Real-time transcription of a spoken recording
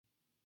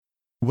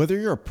Whether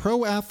you're a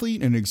pro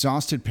athlete, an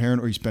exhausted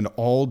parent, or you spend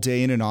all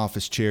day in an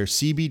office chair,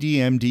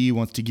 CBDMD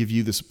wants to give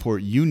you the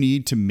support you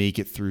need to make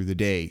it through the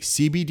day.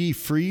 CBD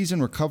Freeze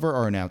and Recover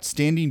are an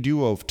outstanding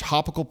duo of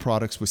topical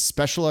products with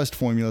specialized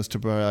formulas to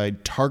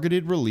provide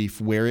targeted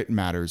relief where it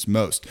matters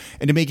most.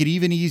 And to make it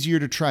even easier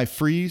to try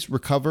Freeze,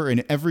 Recover,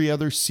 and every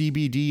other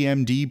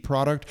CBDMD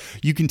product,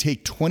 you can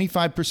take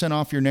 25%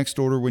 off your next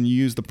order when you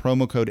use the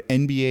promo code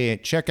NBA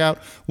at checkout.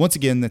 Once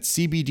again, that's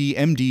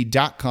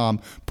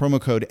CBDMD.com,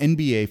 promo code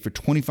NBA for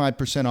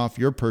 25% off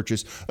your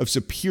purchase of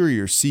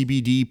superior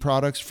CBD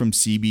products from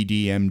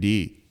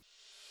CBDMD.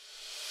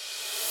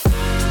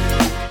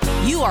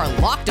 You are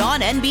Locked On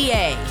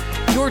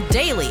NBA, your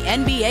daily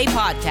NBA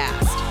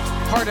podcast.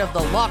 Part of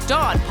the Locked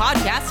On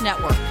Podcast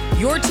Network,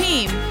 your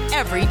team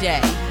every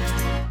day.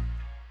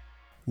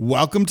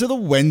 Welcome to the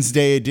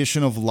Wednesday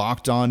edition of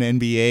Locked On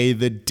NBA,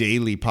 the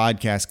daily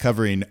podcast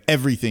covering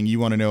everything you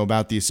want to know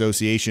about the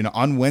association.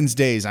 On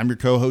Wednesdays, I'm your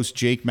co-host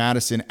Jake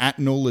Madison, at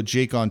NOLA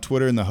Jake on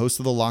Twitter, and the host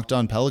of the Locked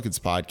On Pelicans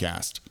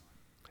podcast.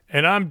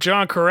 And I'm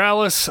John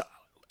Corrales,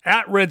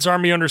 at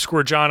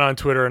RedsArmy_John on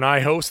Twitter, and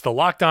I host the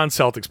Locked On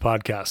Celtics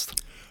podcast.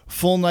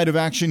 Full night of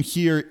action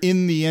here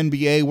in the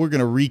NBA. We're going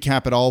to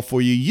recap it all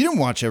for you. You didn't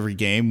watch every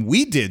game.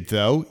 We did,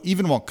 though,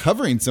 even while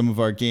covering some of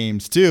our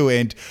games, too.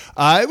 And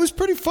it was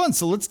pretty fun.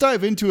 So let's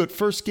dive into it.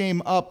 First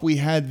game up, we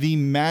had the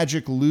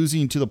Magic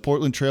losing to the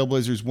Portland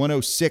Trailblazers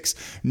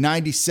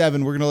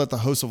 106-97. We're going to let the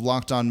hosts of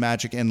Locked On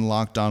Magic and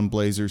Locked On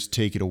Blazers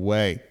take it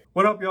away.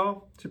 What up,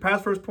 y'all? It's your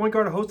past first point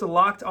guard and host of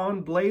Locked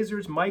On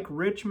Blazers, Mike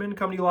Richmond,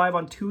 coming to you live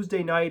on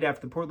Tuesday night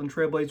after the Portland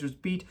Trailblazers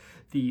beat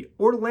the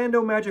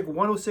Orlando Magic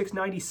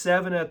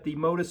 106-97 at the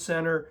Moda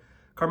Center.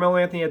 Carmelo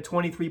Anthony had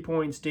 23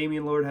 points.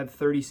 Damian Lillard had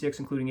 36,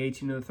 including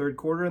 18 in the third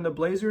quarter. And the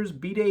Blazers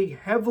beat a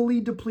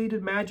heavily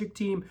depleted Magic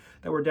team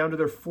that were down to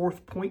their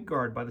fourth point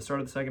guard by the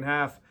start of the second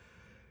half.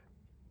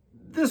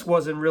 This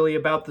wasn't really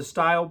about the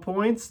style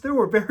points. There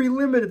were very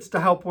limited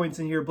style points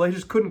in here.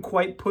 Blazers couldn't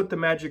quite put the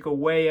Magic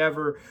away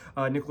ever.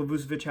 Nikola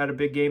Vucevic had a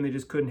big game. They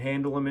just couldn't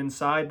handle him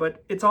inside.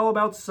 But it's all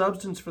about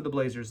substance for the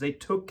Blazers. They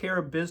took care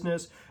of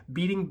business.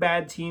 Beating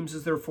bad teams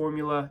is their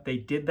formula. They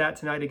did that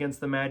tonight against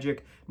the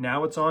Magic.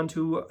 Now it's on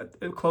to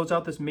close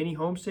out this mini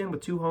homestand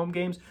with two home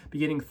games,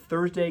 beginning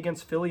Thursday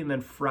against Philly and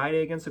then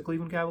Friday against the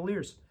Cleveland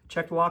Cavaliers.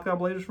 Check the Locked On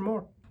Blazers for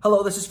more.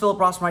 Hello, this is Philip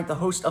Rossman, the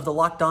host of the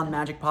Locked On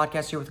Magic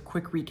podcast, here with a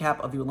quick recap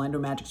of the Orlando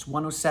Magic's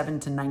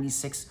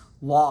 107-96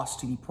 loss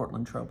to the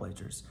Portland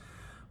Trailblazers.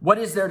 What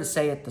is there to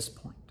say at this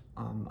point?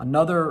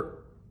 Another,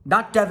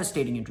 not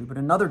devastating injury, but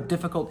another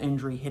difficult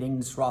injury hitting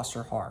this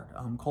roster hard.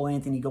 Cole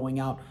Anthony going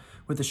out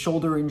with a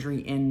shoulder injury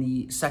in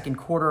the second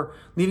quarter,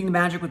 leaving the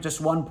Magic with just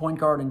one point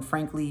guard and,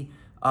 frankly,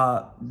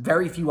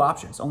 very few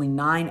options. Only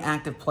 9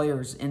 active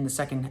players in the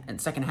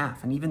second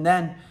half, and even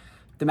then,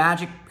 the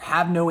Magic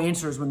have no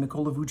answers when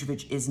Nikola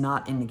Vucevic is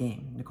not in the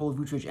game. Nikola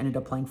Vucevic ended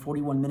up playing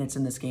 41 minutes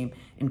in this game,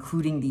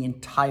 including the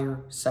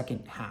entire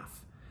second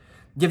half.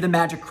 Give the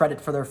Magic credit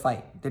for their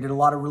fight. They did a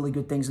lot of really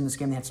good things in this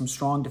game. They had some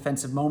strong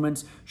defensive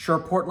moments. Sure,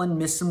 Portland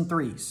missed some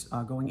threes,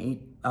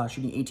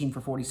 shooting 18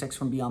 for 46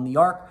 from beyond the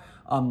arc,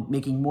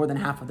 making more than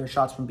half of their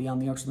shots from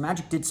beyond the arc. So the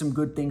Magic did some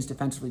good things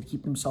defensively to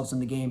keep themselves in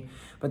the game,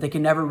 but they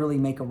can never really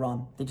make a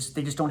run. They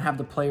just don't have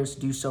the players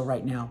to do so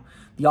right now.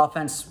 The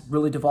offense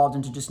really devolved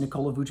into just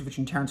Nikola Vucevic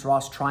and Terrence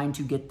Ross trying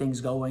to get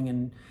things going,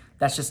 and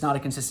that's just not a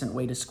consistent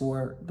way to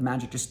score. The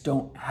Magic just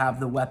don't have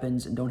the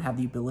weapons and don't have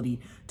the ability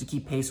to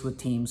keep pace with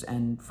teams,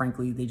 and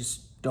frankly, they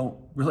just don't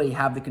really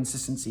have the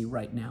consistency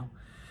right now.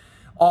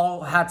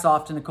 All hats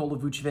off to Nikola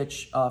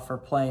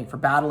Vucevic for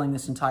battling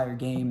this entire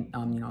game.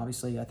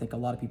 Obviously, I think a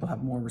lot of people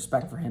have more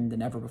respect for him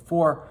than ever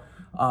before,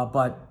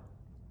 but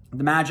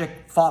the Magic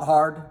fought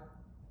hard,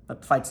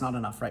 but the fight's not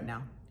enough right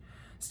now.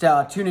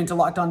 Tune into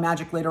Locked On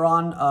Magic later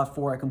on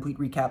for a complete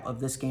recap of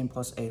this game,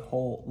 plus a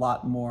whole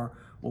lot more.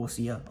 We'll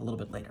see you a little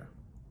bit later.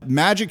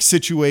 Magic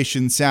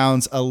situation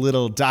sounds a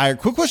little dire.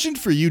 Quick question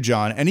for you,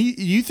 John.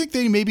 You think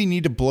they maybe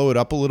need to blow it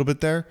up a little bit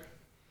there?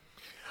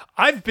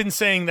 I've been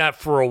saying that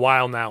for a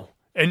while now.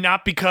 And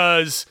not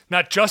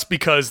just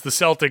because the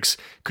Celtics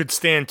could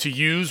stand to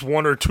use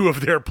one or two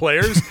of their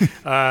players,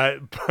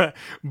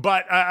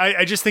 but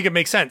I just think it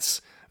makes sense.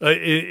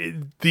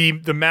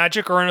 The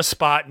Magic are in a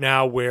spot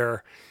now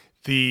where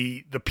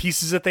the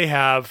pieces that they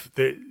have,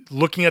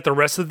 looking at the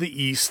rest of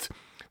the East,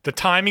 the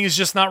timing is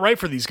just not right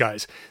for these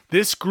guys.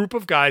 This group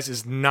of guys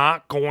is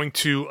not going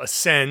to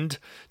ascend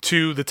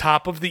to the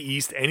top of the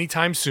East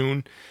anytime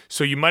soon,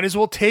 so you might as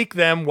well take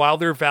them while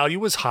their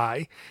value is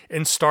high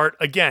and start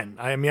again.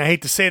 I mean, I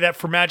hate to say that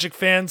for Magic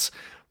fans.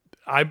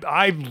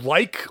 I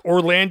like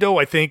Orlando.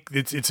 I think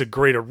it's a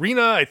great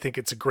arena. I think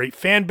it's a great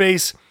fan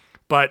base,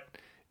 but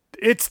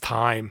it's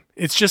time.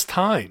 It's just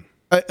time.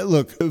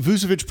 Look,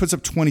 Vucevic puts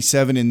up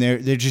 27 in there.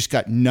 They just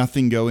got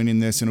nothing going in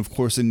this. And, of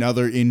course,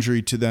 another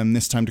injury to them,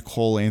 this time to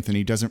Cole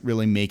Anthony, doesn't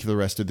really make the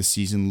rest of the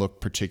season look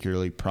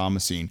particularly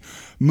promising.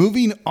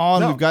 Moving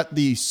on, We've got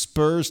the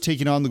Spurs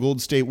taking on the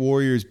Golden State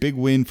Warriors. Big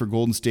win for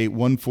Golden State,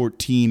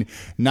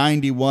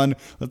 114-91.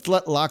 Let's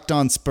let Locked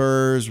On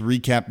Spurs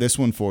recap this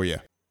one for you.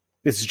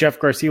 This is Jeff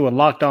Garcia with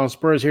Locked On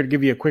Spurs, here to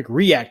give you a quick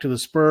react to the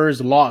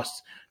Spurs'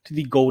 loss to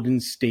the Golden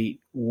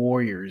State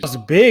Warriors. It was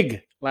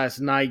big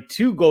last night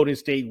to Golden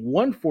State,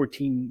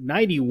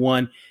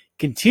 114-91,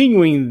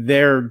 continuing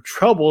their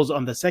troubles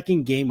on the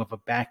second game of a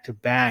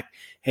back-to-back.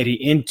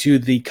 Heading into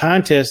the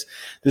contest,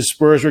 the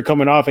Spurs were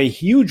coming off a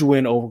huge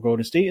win over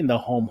Golden State in the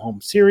home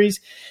series,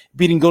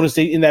 beating Golden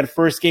State in that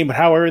first game. But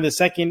however, in the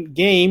second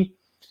game,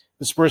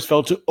 the Spurs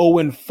fell to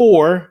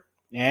 0-4,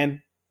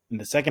 and in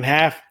the second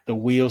half, the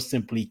wheels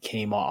simply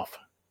came off.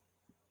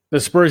 The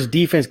Spurs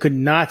defense could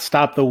not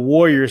stop the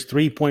Warriors'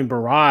 three-point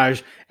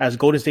barrage as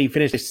Golden State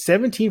finished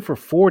 17 for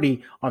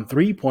 40 on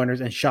three-pointers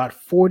and shot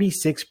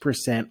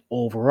 46%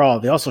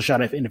 overall. They also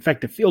shot an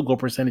effective field goal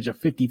percentage of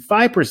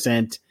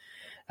 55%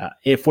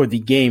 for the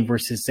game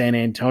versus San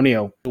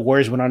Antonio. The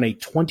Warriors went on a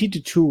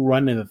 20-2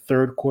 run in the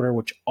third quarter,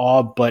 which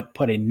all but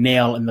put a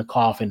nail in the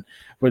coffin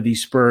for the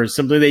Spurs,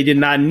 something they did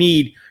not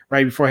need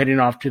right before heading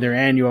off to their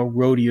annual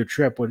rodeo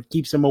trip, which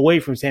keeps them away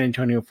from San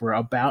Antonio for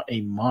about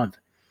a month.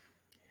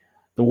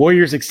 The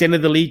Warriors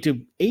extended the lead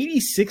to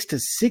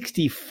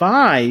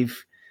 86-65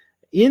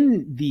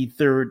 in the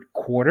third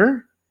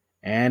quarter,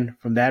 and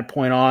from that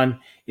point on,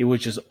 it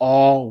was just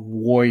all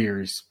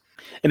Warriors.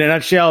 In a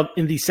nutshell,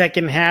 in the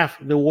second half,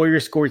 the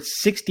Warriors scored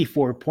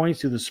 64 points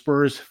to the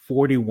Spurs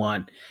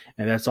 41,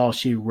 and that's all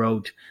she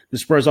wrote. The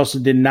Spurs also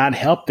did not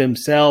help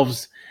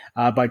themselves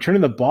by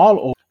turning the ball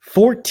over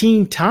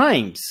 14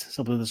 times,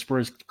 something the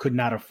Spurs could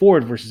not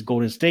afford versus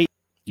Golden State.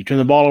 You turn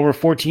the ball over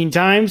 14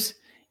 times,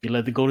 you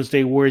let the Golden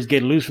State Warriors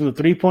get loose from the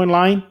three-point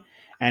line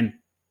and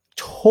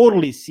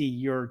totally see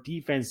your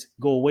defense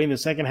go away in the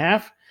second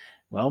half.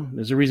 Well,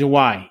 there's a reason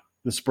why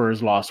the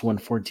Spurs lost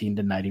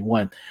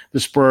 114-91. The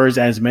Spurs,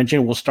 as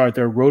mentioned, will start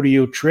their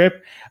rodeo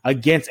trip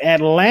against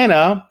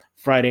Atlanta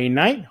Friday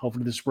night.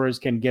 Hopefully the Spurs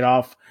can get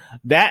off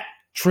that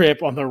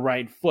trip on the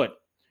right foot.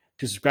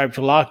 To subscribe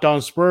to Locked On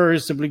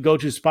Spurs, simply go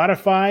to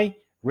Spotify,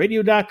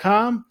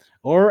 radio.com,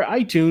 or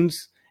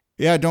iTunes.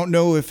 Yeah, I don't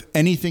know if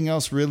anything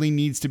else really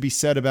needs to be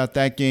said about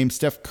that game.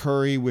 Steph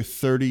Curry with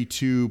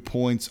 32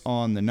 points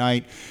on the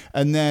night.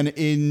 And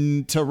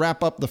then to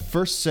wrap up the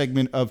first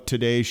segment of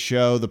today's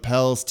show, the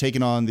Pels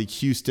taking on the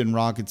Houston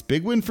Rockets.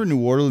 Big win for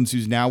New Orleans,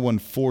 who's now won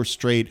 4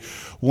 straight,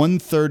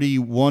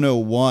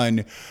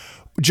 130-101.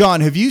 John,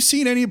 have you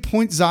seen any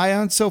Point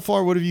Zion so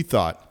far? What have you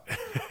thought?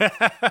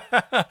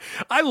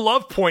 I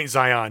love Point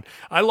Zion.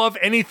 I love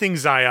anything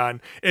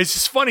Zion. It's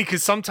just funny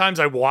because sometimes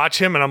I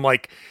watch him and I'm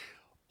like,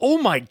 oh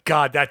my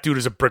God, that dude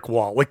is a brick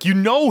wall. Like, you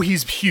know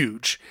he's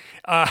huge,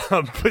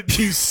 but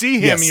you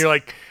see him and you're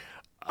like,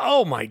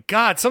 oh my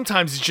God.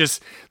 Sometimes it's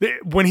just,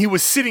 when he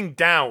was sitting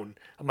down,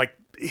 I'm like,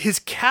 his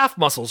calf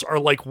muscles are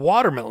like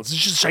watermelons.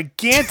 It's just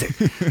gigantic.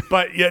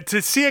 But yeah,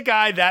 to see a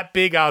guy that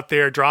big out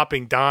there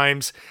dropping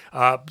dimes,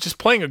 just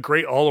playing a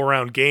great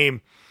all-around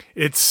game,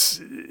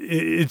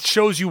 it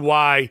shows you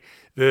why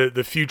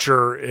the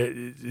future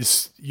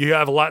is. You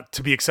have a lot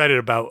to be excited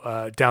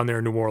about down there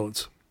in New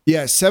Orleans.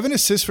 Yeah, 7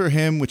 assists for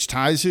him, which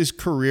ties his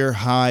career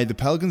high. The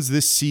Pelicans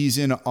this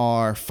season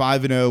are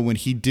 5-0 when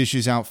he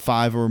dishes out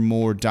 5 or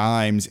more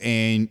dimes,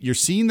 and you're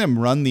seeing them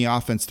run the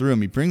offense through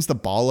him. He brings the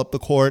ball up the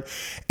court,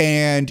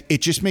 and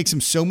it just makes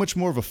him so much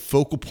more of a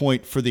focal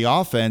point for the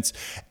offense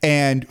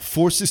and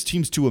forces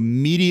teams to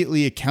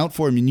immediately account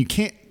for him. And you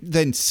can't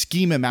then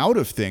scheme him out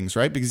of things,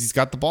 right? Because he's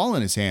got the ball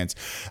in his hands.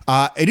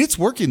 And it's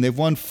working. They've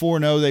won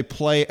 4-0. They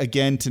play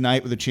again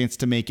tonight with a chance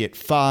to make it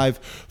 5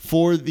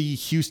 for the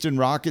Houston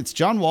Rockets.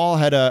 John Wall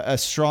had a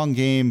strong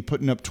game,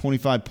 putting up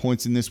 25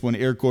 points in this one.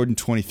 Eric Gordon,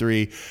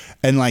 23.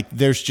 And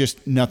there's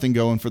just nothing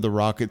going for the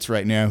Rockets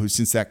right now, who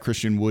since that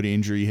Christian Wood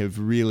injury have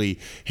really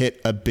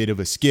hit a bit of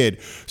a skid.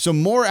 So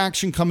more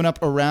action coming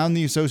up around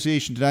the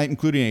association tonight,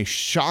 including a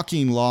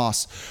shocking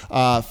loss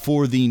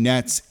for the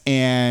Nets,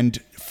 and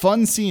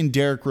fun seeing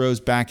Derrick Rose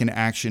back in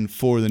action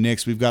for the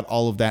Knicks. We've got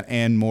all of that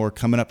and more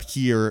coming up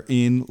here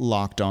in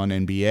Locked On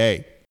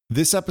NBA.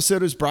 This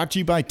episode is brought to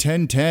you by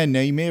 1010. Now,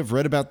 you may have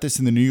read about this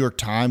in the New York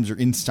Times or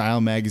In Style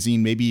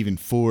magazine, maybe even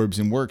Forbes,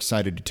 and we're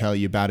excited to tell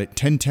you about it.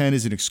 1010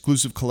 is an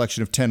exclusive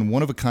collection of 10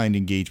 one-of-a-kind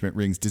engagement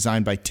rings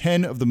designed by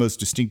 10 of the most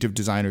distinctive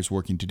designers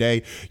working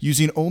today.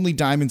 Using only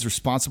diamonds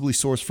responsibly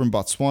sourced from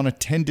Botswana,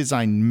 10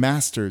 design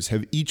masters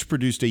have each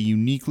produced a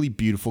uniquely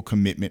beautiful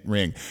commitment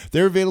ring.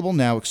 They're available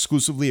now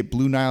exclusively at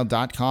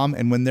BlueNile.com,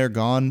 and when they're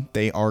gone,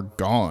 they are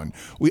gone.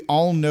 We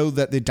all know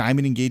that the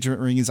diamond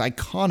engagement ring is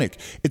iconic.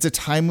 It's a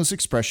timeless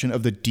expression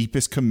of the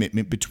deepest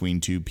commitment between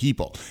two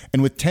people.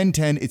 And with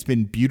 1010, it's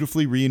been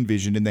beautifully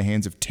re-envisioned in the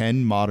hands of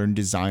 10 modern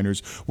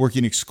designers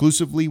working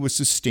exclusively with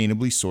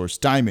sustainably sourced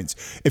diamonds.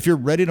 If you're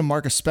ready to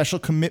mark a special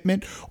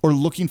commitment or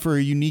looking for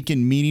a unique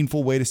and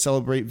meaningful way to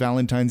celebrate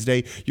Valentine's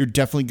Day, you're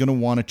definitely going to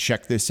want to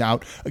check this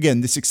out. Again,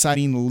 this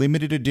exciting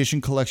limited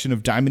edition collection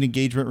of diamond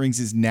engagement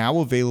rings is now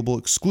available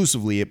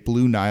exclusively at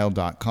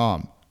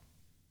BlueNile.com.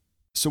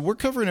 So we're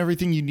covering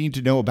everything you need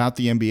to know about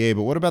the NBA,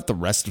 but what about the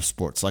rest of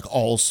sports, like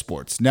all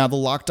sports? Now, the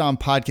Locked On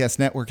Podcast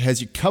Network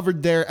has you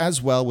covered there as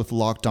well with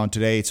Locked On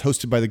Today. It's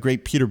hosted by the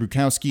great Peter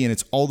Bukowski, and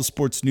it's all the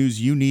sports news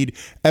you need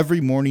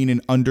every morning in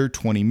under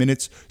 20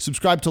 minutes.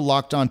 Subscribe to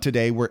Locked On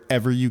Today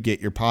wherever you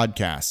get your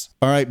podcasts.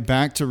 All right,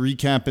 back to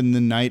recapping the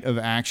night of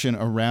action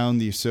around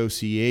the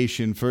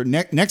association. For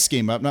next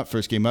game up,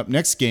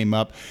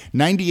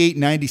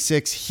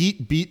 98-96,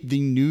 Heat beat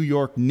the New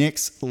York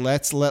Knicks.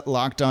 Let's let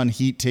Locked On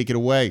Heat take it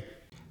away.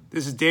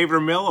 This is Dave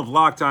Ramil of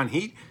Locked On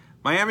Heat.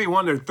 Miami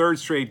won their third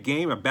straight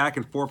game, a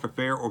back-and-forth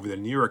affair over the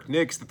New York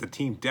Knicks that the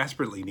team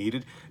desperately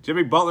needed.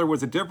 Jimmy Butler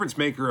was a difference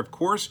maker, of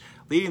course,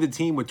 leading the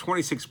team with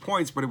 26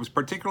 points, but it was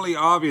particularly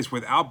obvious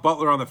without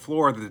Butler on the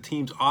floor that the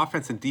team's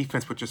offense and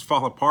defense would just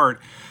fall apart.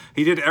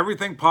 He did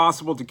everything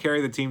possible to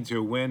carry the team to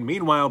a win.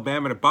 Meanwhile,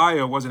 Bam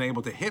Adebayo wasn't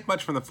able to hit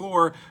much from the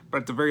floor,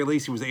 but at the very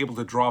least he was able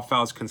to draw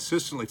fouls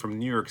consistently from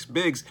New York's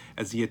bigs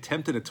as he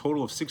attempted a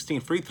total of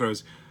 16 free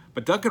throws.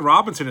 But Duncan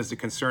Robinson is the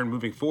concern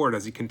moving forward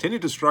as he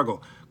continued to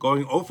struggle,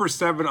 going 0 for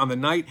 7 on the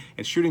night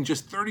and shooting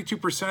just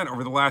 32%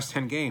 over the last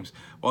 10 games.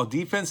 While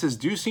defenses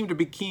do seem to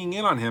be keying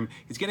in on him,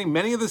 he's getting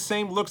many of the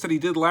same looks that he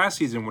did last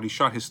season when he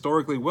shot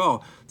historically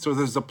well. So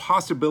there's a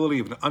possibility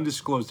of an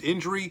undisclosed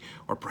injury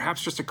or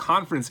perhaps just a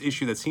confidence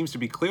issue that seems to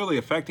be clearly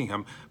affecting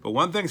him. But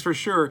one thing's for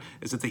sure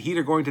is that the Heat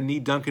are going to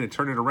need Duncan to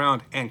turn it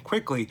around and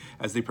quickly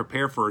as they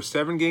prepare for a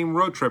 7-game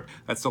road trip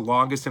that's the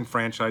longest in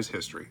franchise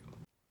history.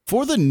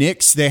 For the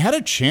Knicks, they had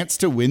a chance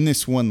to win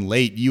this one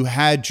late. You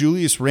had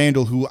Julius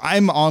Randle, who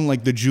I'm on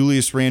like the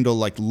Julius Randle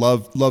like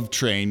love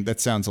train.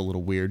 That sounds a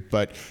little weird,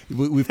 but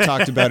we've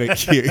talked about it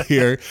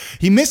here.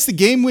 He missed the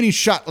game-winning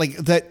shot, like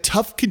that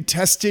tough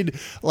contested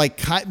like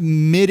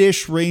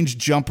mid-ish range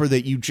jumper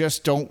that you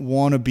just don't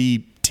want to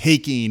be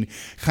taking,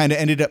 kind of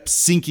ended up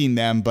sinking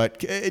them. But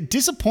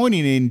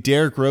disappointing in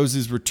Derrick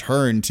Rose's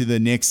return to the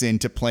Knicks and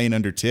to playing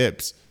under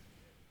Tibbs.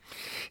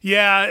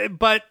 Yeah,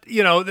 but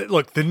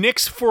look, the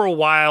Knicks for a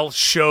while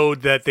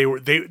showed that they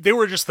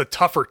were just the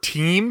tougher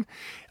team.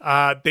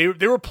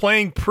 They were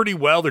playing pretty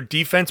well. Their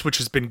defense, which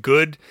has been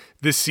good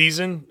this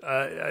season,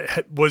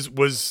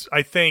 was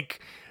I think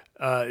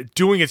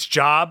doing its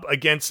job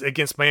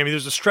against Miami.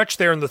 There's a stretch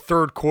there in the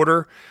third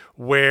quarter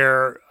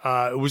where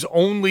it was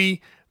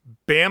only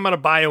Bam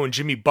Adebayo and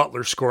Jimmy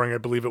Butler scoring, I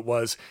believe it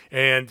was,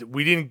 and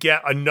we didn't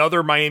get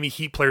another Miami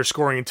Heat player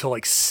scoring until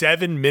like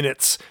 7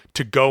 minutes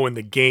to go in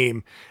the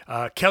game.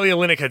 Kelly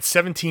Olynyk had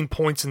 17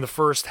 points in the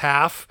first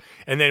half,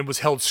 and then was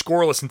held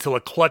scoreless until a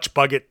clutch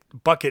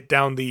bucket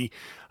down the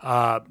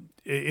late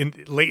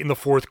in the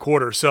fourth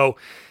quarter. So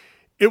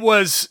it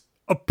was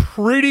a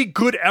pretty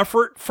good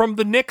effort from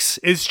the Knicks.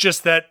 It's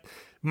just that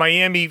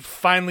Miami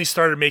finally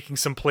started making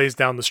some plays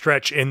down the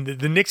stretch, and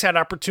the Knicks had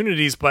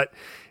opportunities, but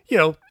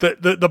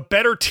the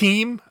better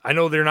team, I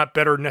know they're not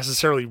better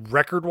necessarily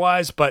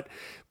record-wise, but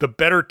the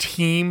better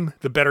team,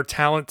 the better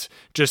talent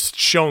just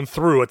shone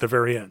through at the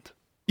very end.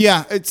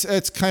 Yeah,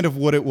 it's kind of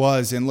what it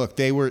was. And look,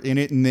 they were in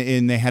it and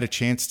they had a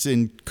chance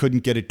and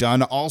couldn't get it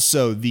done.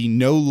 Also, the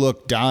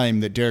no-look dime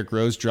that Derrick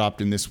Rose dropped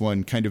in this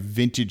one kind of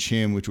vintage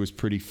him, which was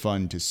pretty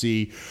fun to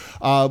see.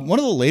 One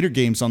of the later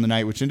games on the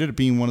night, which ended up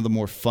being one of the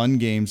more fun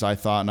games, I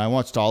thought, and I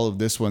watched all of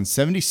this one,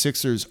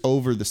 76ers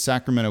over the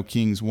Sacramento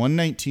Kings,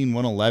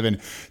 119-111.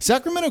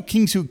 Sacramento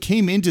Kings, who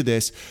came into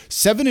this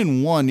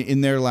 7-1 in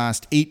their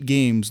last 8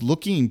 games,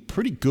 looking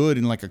pretty good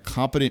and like a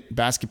competent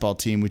basketball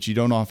team, which you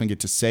don't often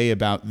get to say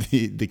about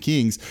the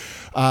Kings.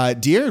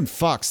 De'Aaron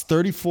Fox,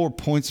 34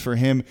 points for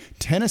him,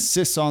 10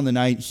 assists on the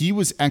night. He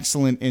was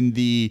excellent, and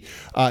the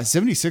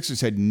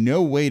 76ers had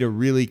no way to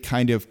really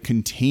kind of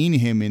contain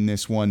him in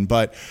this one.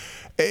 But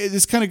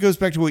this kind of goes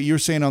back to what you were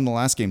saying on the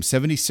last game.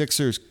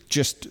 76ers,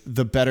 just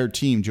the better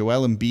team.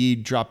 Joel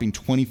Embiid dropping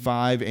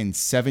 25 and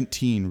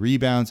 17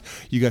 rebounds.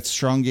 You got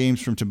strong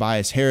games from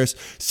Tobias Harris.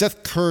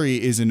 Seth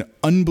Curry is an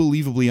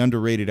unbelievably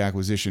underrated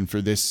acquisition for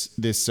this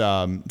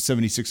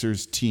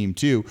 76ers team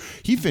too.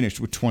 He finished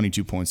with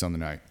 22 points on the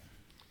night.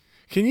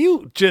 Can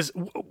you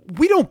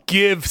we don't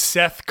give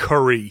Seth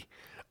Curry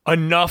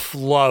enough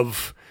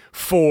love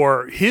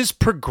for his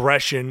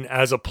progression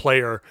as a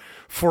player.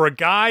 For a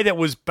guy that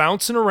was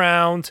bouncing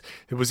around,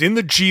 that was in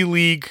the G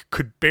League,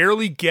 could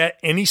barely get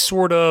any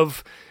sort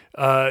of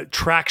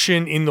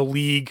traction in the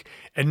league,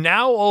 and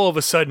now all of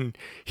a sudden,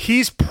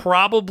 he's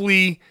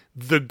probably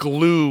the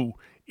glue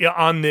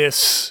on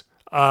this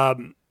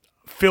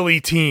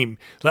Philly team.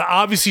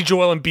 Obviously,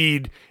 Joel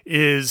Embiid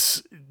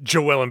is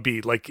Joel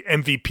Embiid, like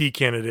MVP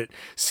candidate.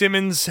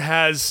 Simmons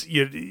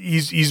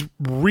he's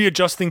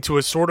readjusting to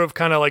a sort of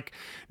kind of like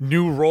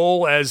new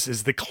role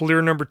as the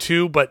clear number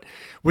 2, but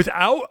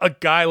without a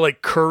guy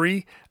like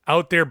Curry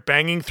out there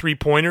banging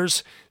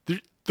 3-pointers,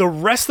 the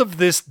rest of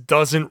this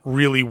doesn't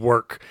really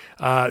work.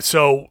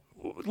 So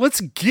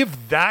let's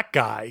give that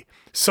guy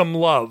some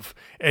love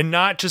and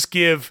not just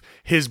give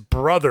his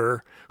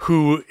brother,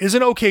 who is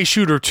an okay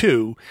shooter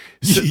too,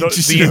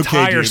 the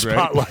entire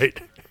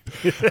spotlight.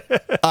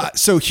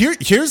 So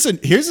here's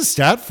a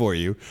stat for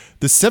you.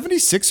 The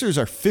 76ers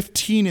are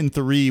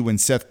 15-3 when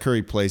Seth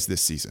Curry plays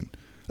this season.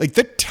 Like,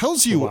 that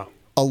tells you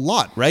a a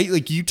lot, right?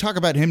 Like you talk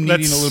about him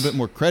needing a little bit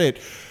more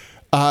credit.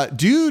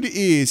 Dude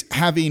is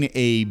having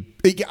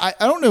I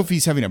don't know if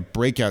he's having a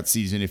breakout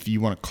season, if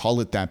you want to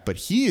call it that, but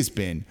he has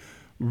been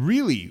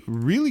really,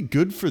 really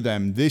good for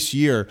them this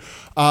year.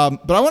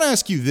 But I want to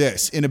ask you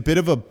this in a bit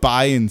of a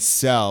buy and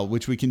sell,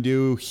 which we can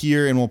do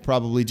here and we'll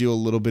probably do a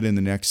little bit in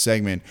the next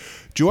segment.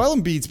 Joel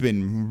Embiid's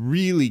been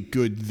really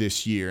good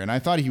this year, and I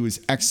thought he was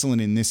excellent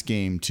in this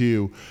game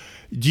too.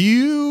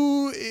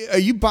 Are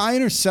you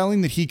buying or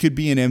selling that he could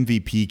be an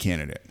MVP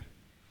candidate?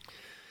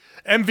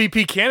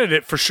 MVP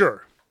candidate for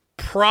sure.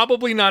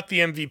 Probably not the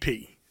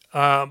MVP.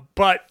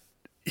 But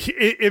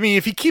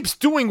if he keeps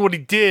doing what he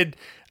did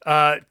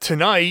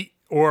tonight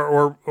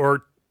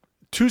or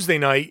Tuesday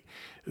night,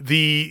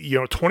 the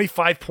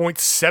 25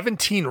 points,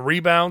 17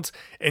 rebounds,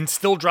 and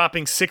still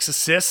dropping 6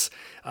 assists,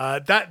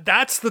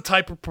 that's the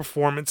type of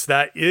performance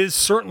that is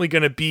certainly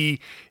going to be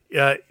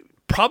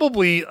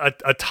probably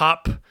a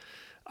top,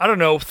 I don't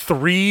know,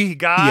 3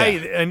 guy.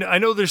 Yeah. And I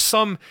know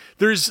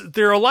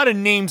there are a lot of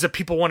names that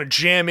people want to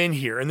jam in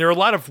here, and there are a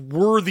lot of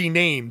worthy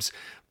names,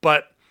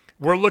 but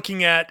we're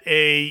looking at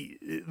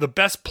the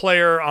best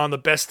player on the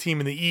best team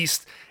in the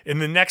East. In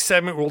the next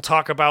segment, we'll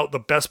talk about the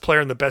best player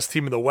and the best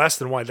team in the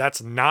West and why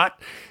that's not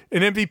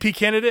an MVP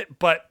candidate.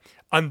 But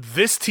on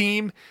this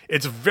team,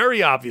 it's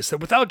very obvious that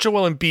without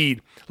Joel Embiid,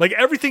 like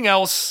everything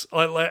else,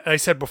 like I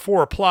said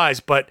before, applies,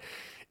 but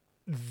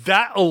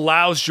that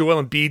allows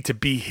Joel Embiid to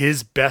be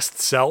his best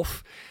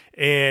self.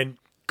 And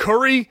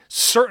Curry,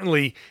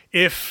 certainly,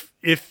 if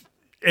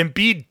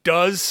Embiid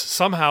does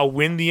somehow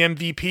win the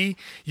MVP,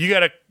 you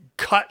got to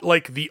cut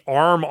like the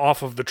arm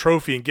off of the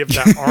trophy and give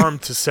that arm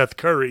to Seth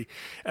Curry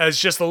as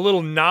just a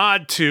little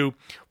nod to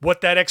what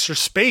that extra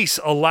space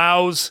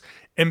allows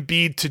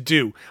Embiid to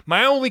do.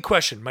 My only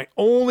question with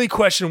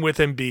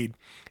Embiid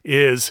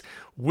is,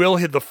 will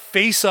the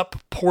face-up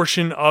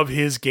portion of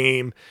his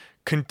game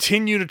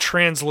continue to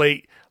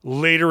translate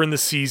later in the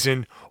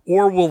season,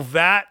 or will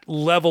that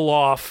level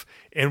off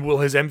and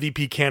will his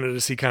MVP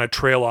candidacy kind of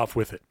trail off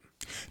with it?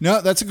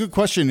 No, that's a good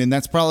question, and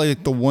that's probably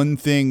the one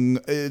thing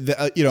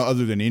that,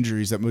 other than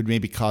injuries, that would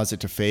maybe cause it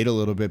to fade a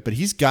little bit. But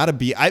he's got to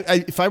be.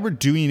 If I were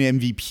doing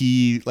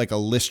MVP like a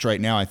list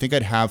right now, I think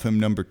I'd have him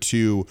number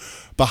 2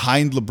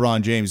 behind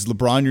LeBron James.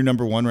 LeBron, you're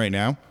number 1 right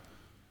now.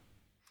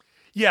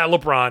 Yeah,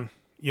 LeBron.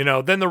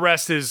 Then the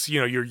rest is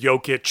your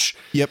Jokic.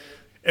 Yep.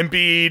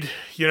 Embiid,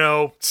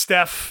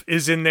 Steph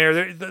is in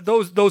there.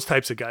 Those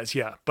types of guys,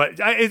 yeah. But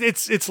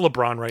it's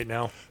LeBron right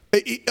now.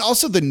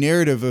 Also, the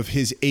narrative of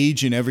his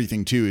age and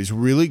everything, too, is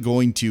really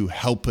going to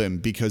help him,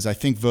 because I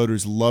think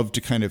voters love to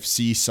kind of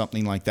see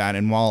something like that.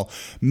 And while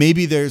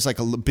maybe there's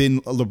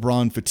been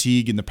LeBron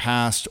fatigue in the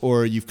past,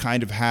 or you've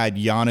kind of had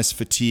Giannis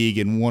fatigue,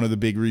 and one of the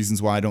big reasons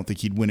why I don't think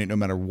he'd win it no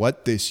matter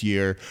what this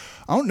year,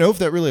 I don't know if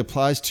that really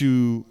applies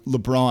to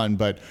LeBron,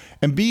 but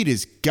Embiid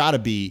has got to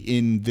be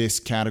in this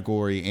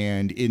category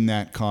and in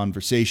that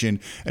conversation.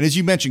 And as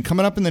you mentioned,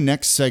 coming up in the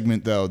next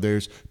segment, though,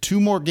 there's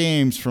 2 more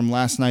games from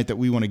last night that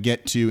we want to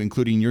get to,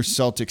 including your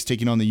Celtics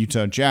taking on the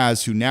Utah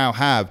Jazz, who now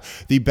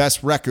have the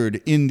best record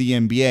in the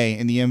NBA,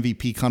 and the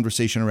MVP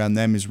conversation around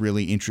them is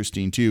really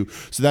interesting too.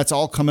 So that's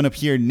all coming up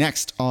here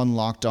next on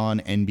Locked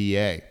On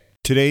NBA.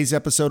 Today's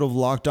episode of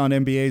Locked On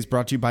NBA is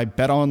brought to you by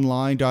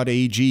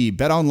BetOnline.ag.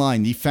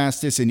 BetOnline, the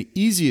fastest and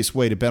easiest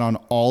way to bet on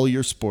all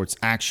your sports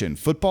action.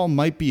 Football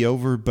might be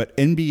over, but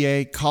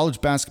NBA, college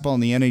basketball,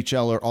 and the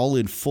NHL are all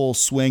in full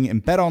swing,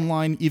 and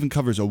BetOnline even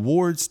covers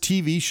awards,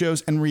 TV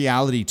shows, and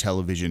reality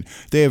television.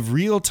 They have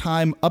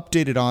real-time,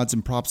 updated odds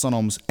and props on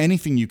almost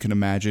anything you can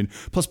imagine.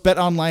 Plus,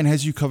 BetOnline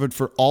has you covered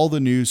for all the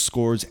news,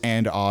 scores,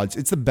 and odds.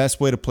 It's the best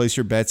way to place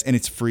your bets, and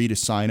it's free to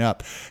sign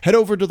up. Head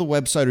over to the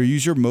website or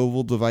use your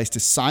mobile device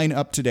to sign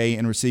up today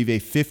and receive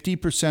a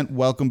 50%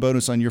 welcome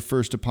bonus on your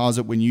first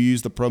deposit when you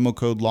use the promo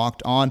code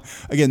Locked On.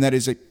 Again, that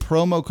is a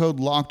promo code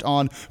Locked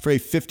On for a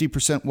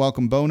 50%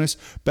 welcome bonus.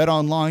 Bet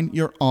Online,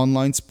 your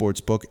online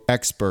sportsbook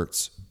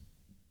experts.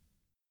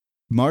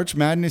 March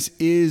Madness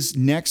is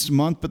next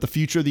month, but the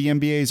future of the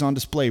NBA is on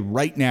display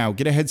right now.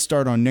 Get a head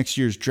start on next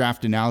year's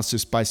draft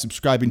analysis by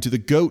subscribing to the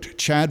GOAT,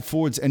 Chad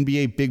Ford's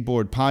NBA Big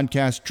Board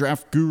podcast.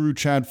 Draft guru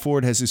Chad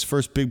Ford has his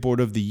first big board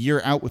of the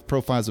year out with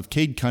profiles of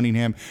Cade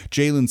Cunningham,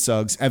 Jalen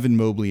Suggs, Evan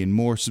Mobley, and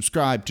more.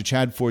 Subscribe to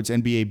Chad Ford's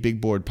NBA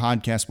Big Board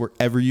podcast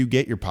wherever you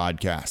get your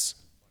podcasts.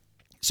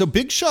 So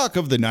big shock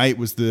of the night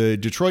was the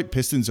Detroit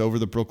Pistons over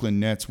the Brooklyn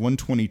Nets,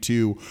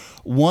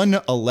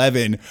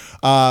 122-111.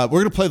 We're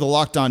going to play the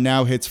Locked On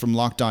Now hits from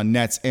Locked On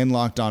Nets and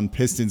Locked On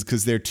Pistons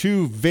because they're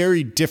 2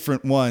 very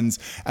different ones,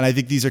 and I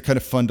think these are kind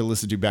of fun to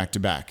listen to back to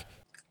back.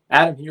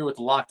 Adam here with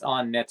the Locked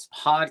On Nets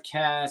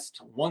podcast.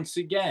 Once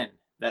again,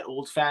 that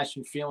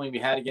old-fashioned feeling we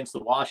had against the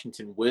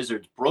Washington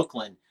Wizards.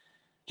 Brooklyn,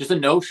 just a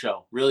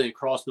no-show really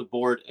across the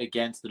board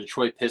against the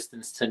Detroit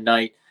Pistons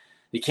tonight.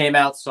 They came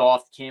out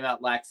soft, came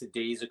out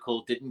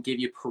lackadaisical, didn't give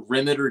you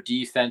perimeter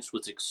defense,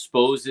 which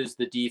exposes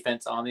the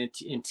defense on the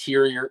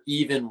interior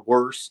even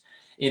worse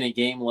in a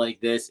game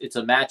like this. It's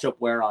a matchup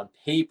where on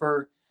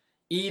paper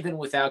even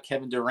without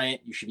Kevin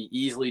Durant, you should be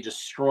easily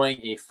destroying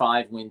a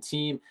 5-win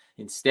team.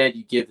 Instead,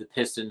 you give the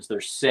Pistons their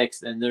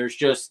 6th, and there's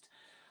just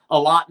a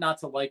lot not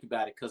to like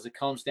about it because it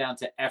comes down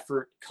to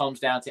effort, comes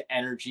down to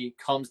energy,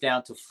 comes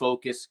down to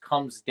focus,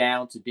 comes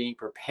down to being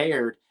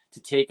prepared to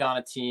take on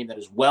a team that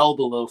is well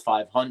below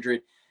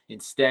 500.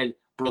 Instead,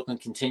 Brooklyn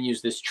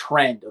continues this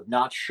trend of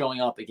not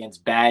showing up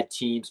against bad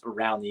teams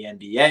around the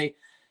NBA.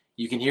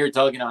 You can hear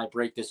Doug and I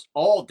break this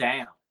all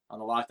down on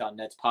the Locked On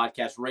Nets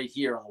podcast right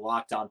here on the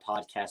Locked On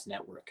Podcast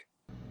Network.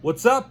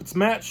 What's up? It's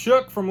Matt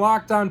Shook from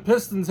Locked On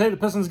Pistons. Hey, the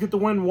Pistons get the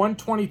win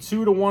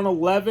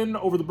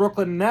 122-111 over the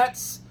Brooklyn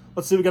Nets.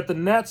 Let's see, we got the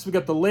Nets, we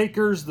got the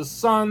Lakers, the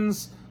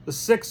Suns, the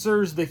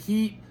Sixers, the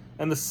Heat,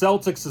 and the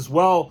Celtics as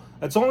well.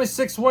 It's only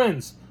 6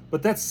 wins,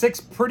 but that's 6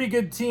 pretty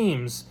good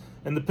teams,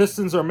 and the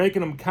Pistons are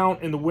making them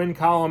count in the win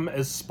column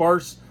as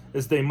sparse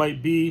as they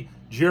might be.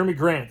 Jeremy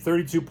Grant,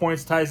 32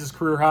 points, ties his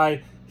career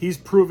high. He's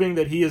proving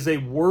that he is a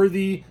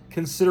worthy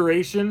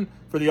consideration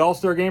for the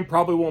All-Star game.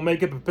 Probably won't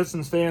make it, but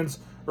Pistons fans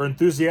are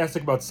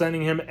enthusiastic about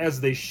sending him as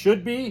they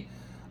should be.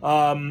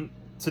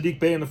 Saddiq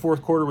Bey in the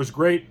fourth quarter was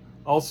great.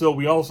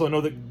 We also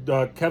know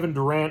that Kevin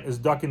Durant is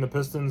ducking the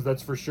Pistons,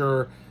 that's for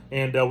sure.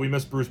 And we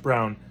miss Bruce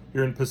Brown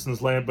here in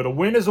Pistons land. But a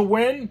win is a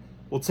win.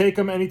 We'll take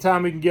them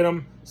anytime we can get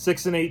them.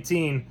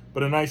 6-18,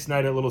 but a nice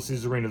night at Little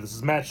Caesars Arena. This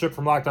is Matt Shook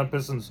from Locked On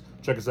Pistons.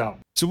 Check us out.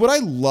 So what I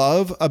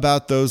love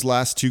about those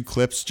last 2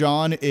 clips,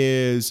 John,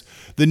 is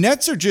the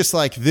Nets are just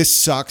like, this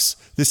sucks.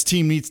 This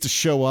team needs to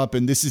show up,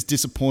 and this is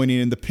disappointing.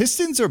 And the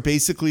Pistons are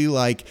basically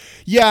like,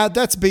 yeah,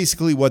 that's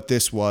basically what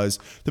this was.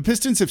 The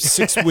Pistons have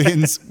 6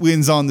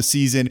 wins on the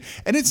season,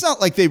 and it's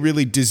not like they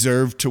really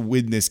deserve to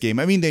win this game.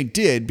 I mean, they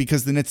did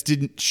because the Nets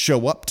didn't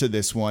show up to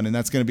this one, and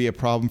that's going to be a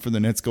problem for the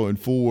Nets going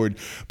forward.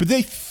 But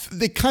they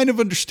kind of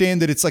understand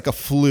that it's like a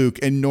fluke,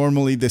 and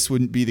normally this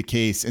wouldn't be the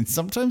case. And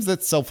sometimes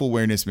that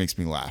self-awareness makes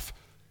me laugh.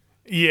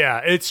 Yeah,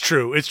 it's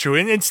true. It's true.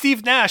 And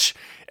Steve Nash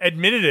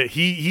admitted it.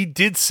 He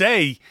did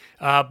say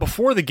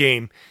before the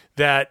game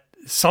that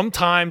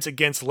sometimes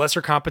against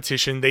lesser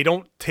competition, they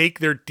don't take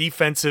their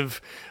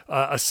defensive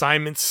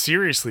assignments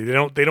seriously. They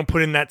don't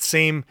put in that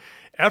same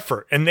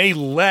effort. And they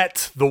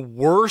let the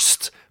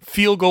worst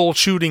field goal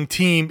shooting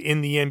team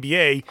in the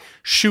NBA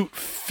shoot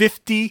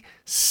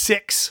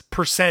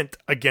 56%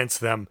 against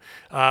them,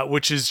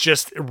 which is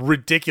just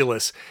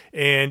ridiculous.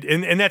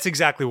 And that's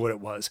exactly what it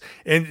was.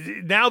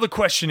 And now the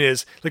question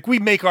is, like, we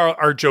make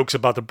our jokes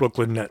about the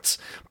Brooklyn Nets,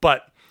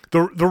 but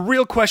the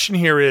real question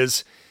here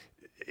is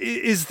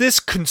this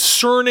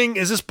concerning?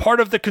 Is this part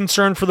of the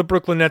concern for the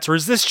Brooklyn Nets, or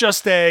is this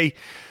just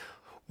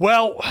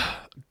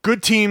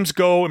good teams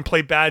go and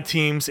play bad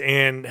teams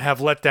and have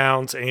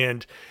letdowns,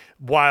 and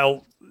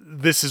while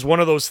this is one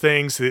of those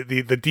things,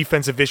 the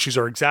defensive issues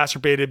are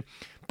exacerbated,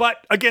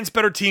 but against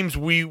better teams,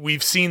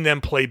 we've seen them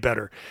play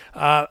better.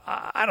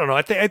 I don't know.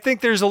 I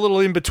think there's a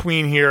little in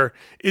between here.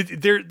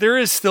 There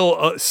is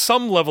still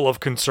some level of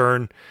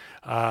concern,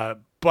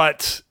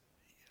 but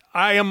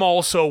I am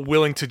also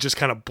willing to just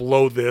kind of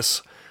blow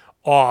this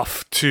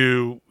off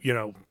to,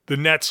 the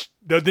Nets.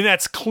 The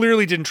Nets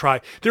clearly didn't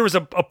try. There was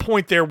a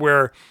point there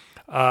where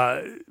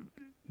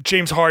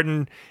James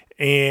Harden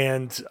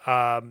and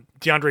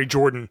DeAndre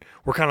Jordan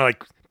were kind of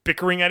like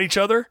bickering at each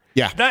other.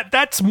 Yeah.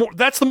 That's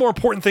the more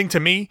important thing to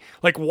me.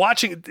 Like,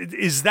 watching,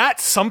 is that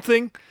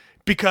something?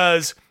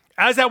 Because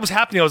as that was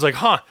happening, I was like,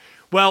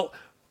 well,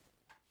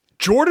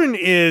 Jordan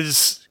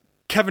is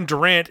Kevin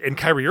Durant and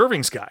Kyrie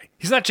Irving's guy.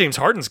 He's not James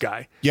Harden's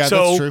guy. Yeah,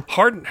 so that's true.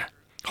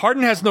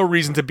 Harden has no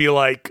reason to be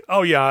like,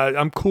 oh yeah,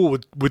 I'm cool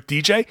with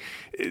DJ.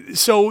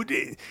 So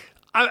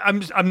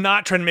I'm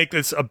not trying to make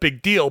this a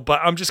big deal,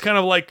 but I'm just kind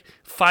of like,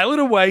 file it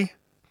away.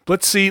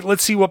 Let's see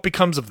what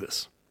becomes of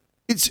this.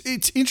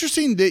 It's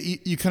interesting that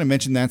you kind of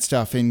mentioned that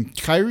stuff. And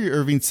Kyrie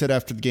Irving said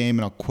after the game,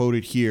 and I'll quote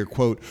it here,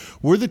 quote,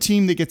 "We're the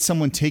team that gets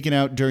someone taken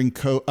out during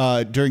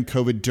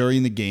COVID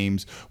during the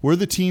games. We're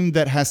the team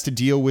that has to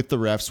deal with the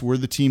refs. We're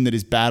the team that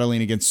is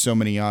battling against so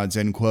many odds,"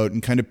 end quote,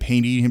 and kind of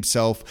painting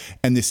himself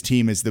and this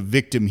team as the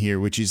victim here,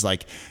 which is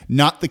like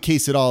not the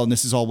case at all. And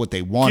this is all what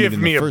they wanted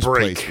in the first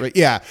place. Right?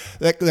 Yeah.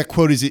 That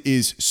quote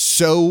is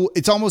so,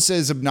 it's almost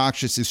as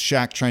obnoxious as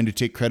Shaq trying to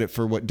take credit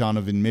for what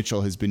Donovan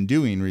Mitchell has been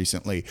doing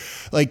recently.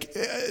 Like,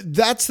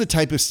 that's the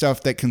type of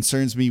stuff that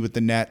concerns me with the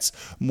Nets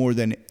more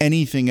than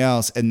anything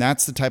else. And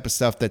that's the type of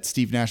stuff that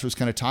Steve Nash was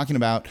kind of talking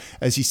about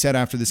as he said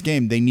after this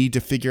game. They need to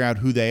figure out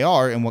who they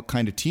are and what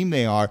kind of team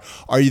they are.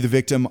 Are you the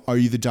victim? Are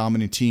you the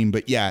dominant team?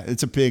 But yeah,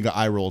 it's a big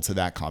eye roll to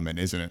that comment,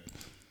 isn't it?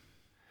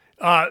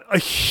 A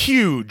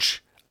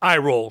huge eye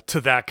roll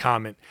to that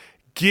comment.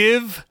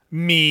 Give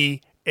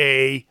me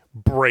a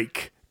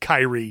break,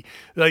 Kyrie.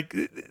 Like,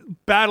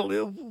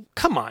 battle.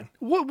 Come on.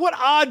 What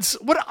odds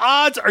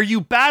are you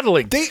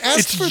battling? They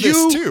asked for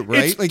this too,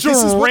 right? Like, Durant.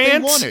 This is what they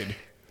wanted.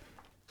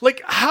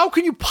 Like, how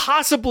can you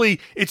possibly?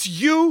 It's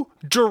you,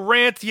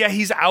 Durant. Yeah,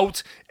 he's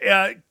out.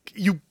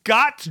 You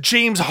got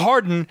James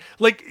Harden.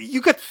 Like, you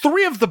got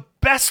 3 of the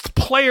best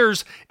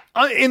players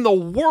in the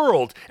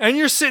world, and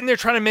you're sitting there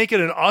trying to make it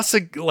an us,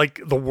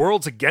 like the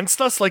world's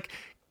against us. Like,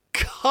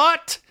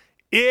 cut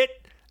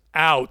it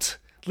out.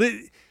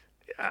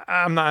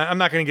 I'm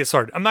not going to get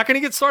started. I'm not going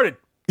to get started.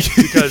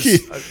 Because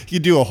you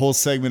do a whole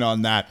segment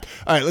on that.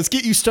 All right, let's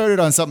get you started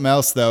on something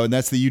else, though, and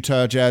that's the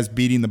Utah Jazz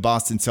beating the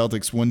Boston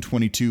Celtics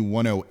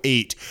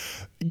 122-108.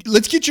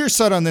 Let's get your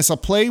side on this. I'll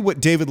play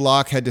what David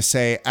Locke had to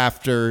say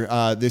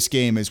after this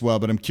game as well,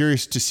 but I'm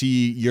curious to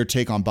see your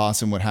take on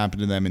Boston, what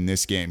happened to them in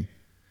this game.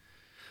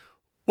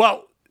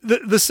 Well, the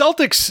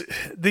Celtics,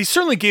 they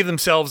certainly gave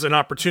themselves an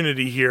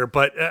opportunity here,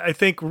 but I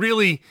think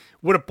really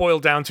what it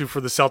boiled down to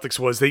for the Celtics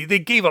was they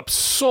gave up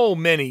so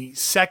many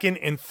second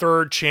and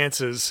third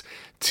chances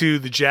to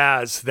the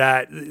Jazz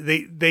that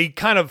they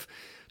kind of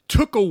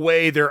took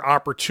away their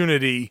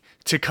opportunity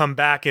to come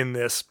back in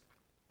this.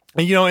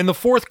 And, in the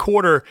fourth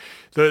quarter,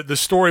 the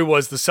story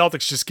was the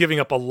Celtics just giving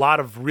up a lot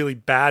of really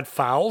bad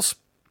fouls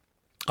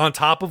on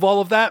top of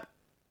all of that.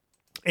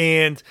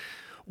 And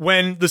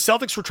when the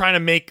Celtics were trying to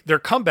make their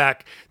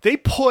comeback, they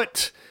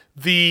put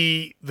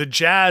the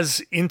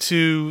Jazz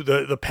into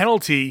the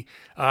penalty,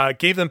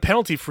 gave them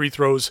penalty free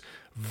throws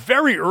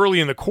very early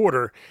in the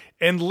quarter.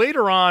 And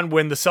later on,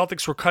 when the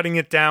Celtics were cutting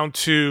it down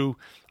to,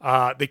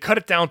 they cut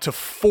it down to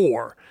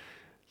 4.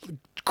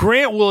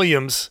 Grant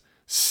Williams,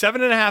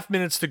 7.5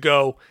 minutes to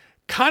go,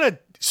 kind of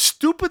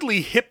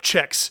stupidly hip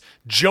checks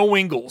Joe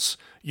Ingles,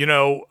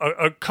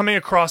 coming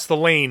across the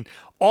lane,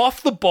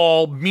 off the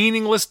ball,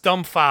 meaningless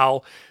dumb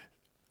foul.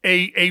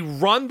 A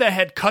run that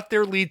had cut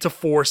their lead to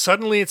 4.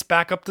 Suddenly it's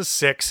back up to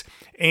 6,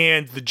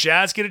 and the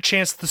Jazz get a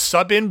chance to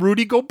sub in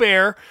Rudy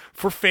Gobert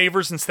for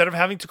Favors instead of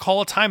having to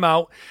call a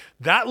timeout.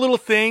 That little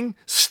thing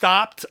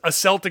stopped a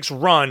Celtics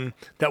run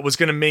that was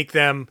going to make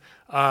them,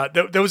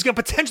 that was going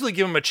to potentially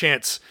give them a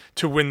chance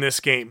to win this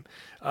game.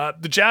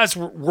 The Jazz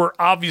were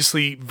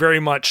obviously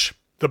very much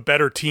the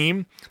better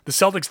team. The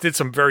Celtics did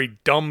some very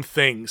dumb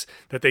things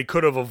that they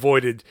could have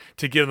avoided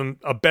to give them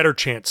a better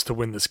chance to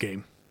win this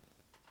game.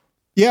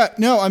 Yeah,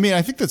 no, I mean,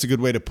 I think that's a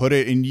good way to put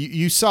it. And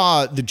you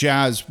saw the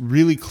Jazz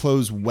really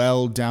close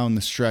well down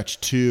the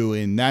stretch too.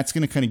 And that's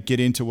going to kind of get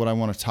into what I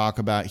want to talk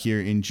about here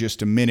in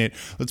just a minute.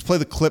 Let's play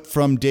the clip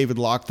from David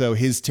Locke, though,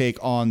 his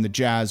take on the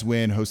Jazz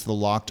win, host of the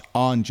Locked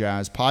On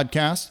Jazz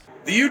podcast.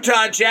 The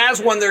Utah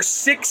Jazz won their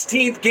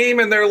 16th game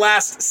in their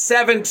last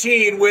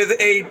 17 with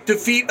a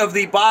defeat of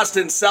the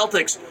Boston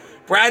Celtics.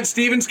 Brad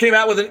Stevens came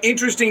out with an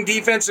interesting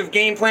defensive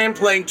game plan,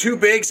 playing 2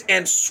 bigs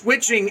and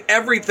switching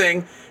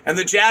everything, and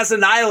the Jazz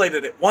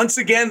annihilated it. Once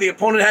again, the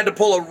opponent had to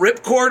pull a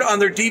ripcord on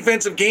their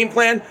defensive game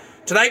plan.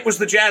 Tonight was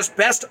the Jazz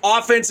best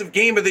offensive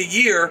game of the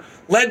year,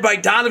 led by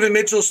Donovan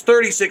Mitchell's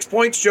 36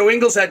 points. Joe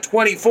Ingles had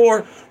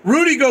 24.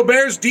 Rudy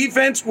Gobert's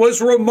defense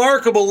was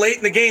remarkable late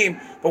in the game.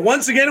 But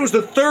once again, it was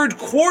the third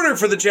quarter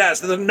for the Jazz.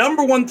 They're the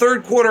number 1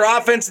 third quarter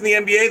offense in the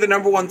NBA, the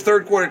number 1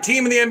 third quarter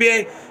team in the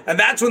NBA, and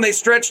that's when they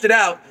stretched it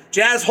out.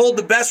 Jazz hold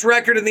the best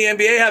record in the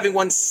NBA, having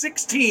won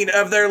 16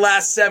 of their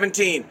last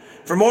 17.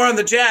 For more on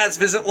the Jazz,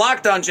 visit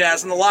Locked On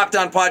Jazz on the Locked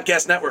On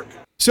Podcast Network.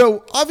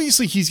 So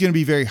obviously he's going to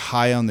be very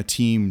high on the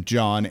team,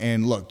 John.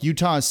 And look,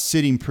 Utah is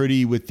sitting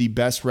pretty with the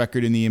best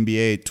record in the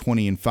NBA at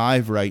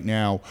 20-5 right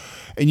now.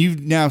 And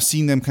you've now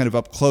seen them kind of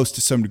up close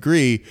to some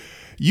degree.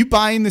 You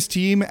buying this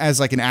team as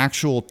like an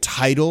actual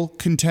title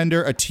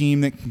contender, a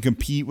team that can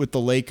compete with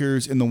the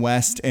Lakers in the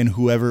West and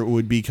whoever it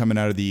would be coming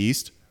out of the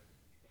East?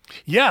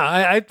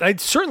 Yeah, I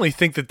certainly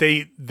think that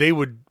they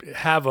would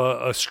have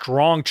a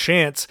strong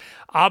chance.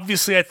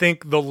 Obviously, I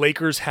think the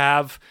Lakers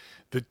have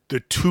the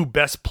 2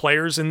 best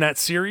players in that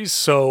series,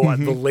 so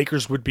the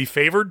Lakers would be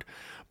favored.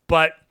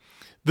 But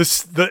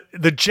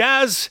the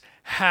Jazz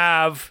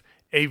have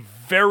a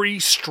very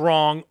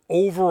strong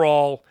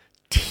overall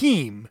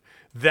team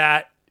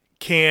that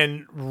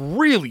can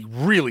really,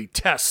 really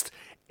test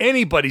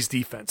anybody's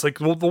defense. Like,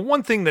 well, the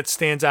one thing that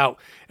stands out,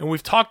 and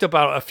we've talked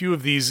about a few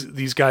of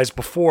these guys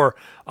before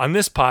on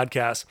this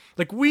podcast,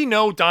 like we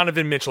know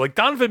Donovan Mitchell. Like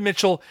Donovan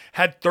Mitchell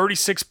had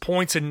 36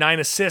 points and 9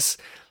 assists,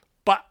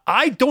 but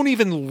I don't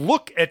even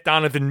look at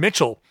Donovan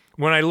Mitchell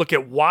when I look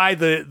at why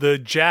the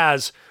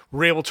Jazz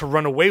were able to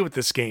run away with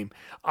this game.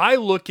 I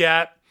look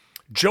at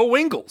Joe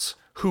Ingles,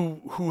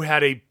 who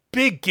had a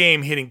big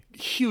game hitting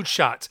huge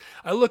shots.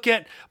 I look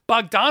at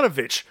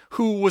Bogdanovich,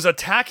 who was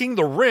attacking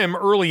the rim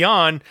early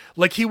on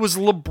like he was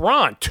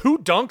LeBron. 2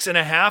 dunks and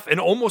a half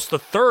and almost a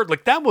third.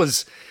 Like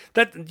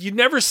that you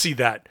never see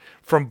that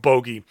from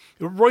Bogey.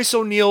 Royce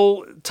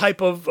O'Neal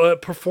type of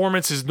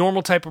performance, his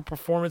normal type of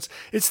performance.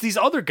 It's these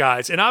other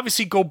guys. And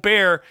obviously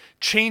Gobert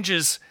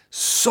changes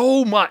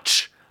so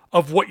much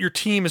of what your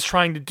team is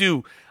trying to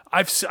do.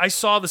 I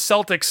saw the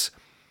Celtics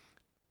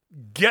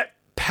get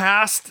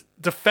past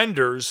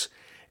defenders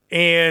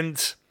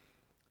and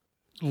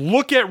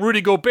look at Rudy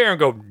Gobert and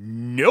go,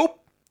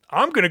 nope,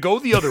 I'm going to go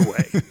the other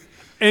way.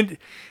 and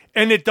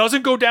it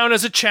doesn't go down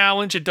as a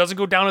challenge. It doesn't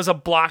go down as a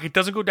block. It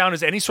doesn't go down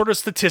as any sort of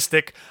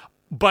statistic.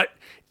 But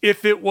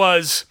if it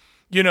was,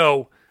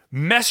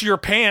 mess your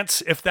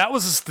pants, if that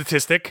was a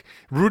statistic,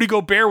 Rudy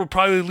Gobert would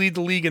probably lead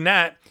the league in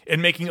that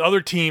and making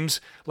other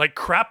teams like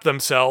crap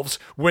themselves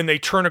when they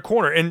turn a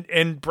corner.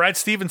 And Brad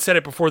Stevens said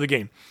it before the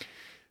game.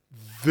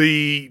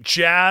 The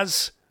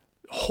Jazz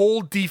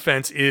whole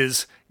defense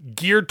is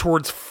geared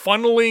towards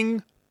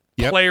funneling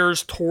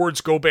players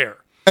towards Gobert.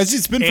 As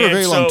it's been for a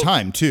very long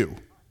time, too.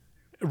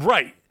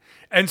 Right.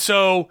 And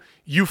so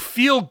you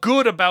feel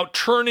good about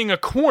turning a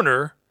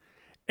corner,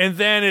 and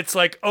then it's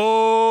like,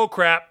 oh,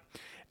 crap.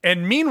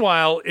 And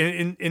meanwhile,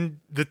 in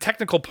the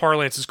technical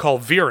parlance, it's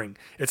called veering.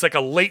 It's like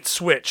a late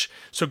switch.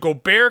 So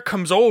Gobert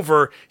comes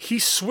over, he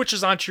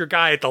switches onto your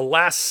guy at the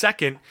last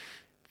second.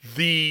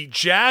 The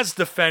Jazz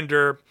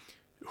defender,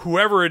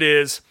 whoever it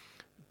is,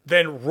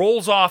 then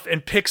rolls off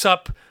and picks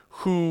up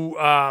who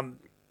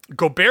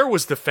Gobert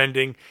was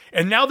defending,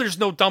 and now there's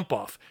no dump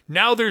off.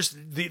 Now there's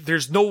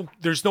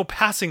no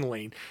passing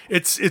lane.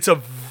 It's a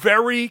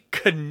very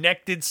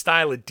connected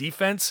style of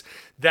defense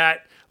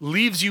that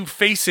leaves you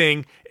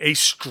facing a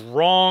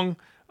strong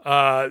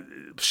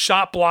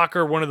shot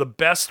blocker, one of the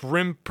best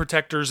rim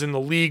protectors in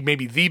the league,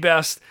 maybe the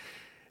best.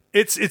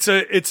 It's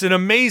an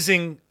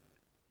amazing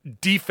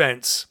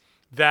defense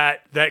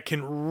that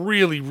can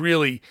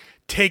really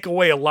take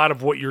away a lot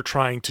of what you're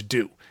trying to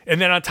do.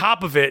 And then on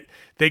top of it,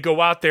 they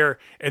go out there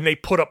and they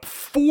put up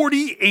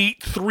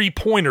 48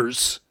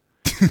 three-pointers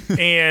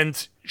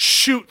and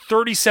shoot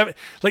 37.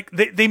 Like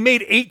they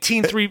made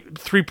 18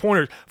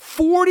 three-pointers.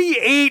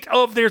 48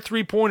 of their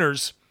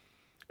three-pointers,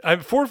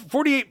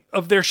 48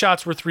 of their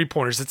shots were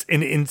three-pointers. It's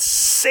an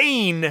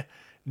insane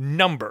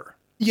number.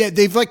 Yeah,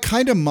 they've like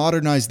kind of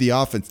modernized the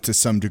offense to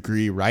some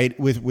degree, right?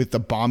 With the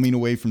bombing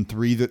away from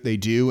three that they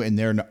do, and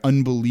they're an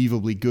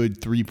unbelievably good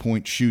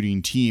 3-point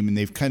shooting team, and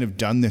they've kind of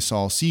done this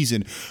all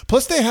season.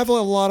 Plus, they have a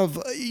lot of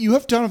you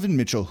have Donovan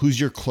Mitchell, who's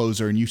your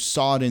closer, and you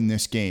saw it in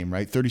this game,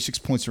 right? 36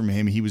 points from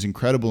him. He was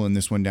incredible in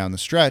this one down the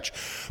stretch.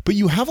 But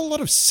you have a lot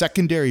of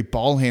secondary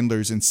ball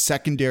handlers and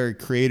secondary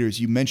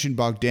creators. You mentioned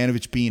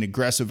Bogdanović being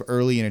aggressive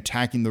early and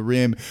attacking the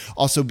rim,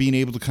 also being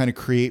able to kind of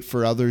create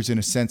for others in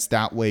a sense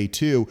that way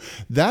too.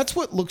 That's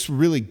what looks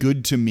really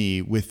good to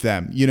me with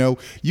them. You know,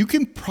 you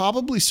can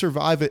probably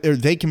survive it, or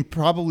they can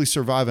probably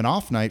survive an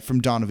off night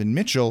from Donovan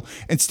Mitchell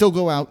and still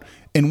go out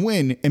and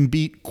win and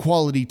beat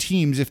quality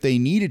teams if they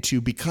needed to,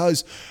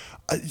 because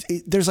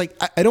there's like,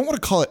 I don't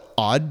want to call it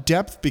odd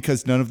depth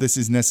because none of this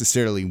is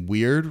necessarily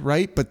weird,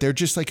 right? But they're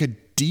just like a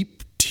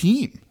deep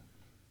team.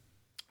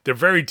 They're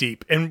very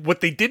deep. And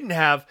what they didn't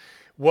have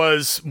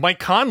was Mike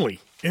Conley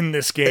in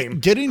this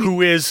game,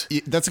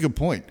 that's a good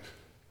point.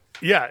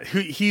 Yeah,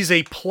 he's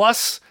a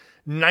plus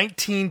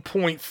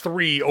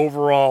 19.3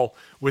 overall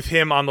with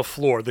him on the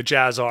floor. The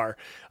Jazz are,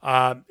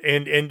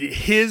 and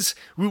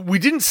we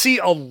didn't see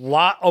a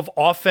lot of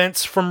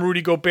offense from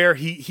Rudy Gobert.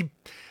 He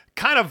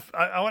kind of,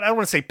 I don't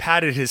want to say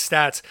padded his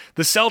stats.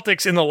 The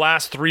Celtics in the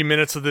last 3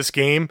 minutes of this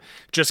game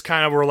just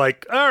kind of were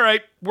like, all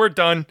right, we're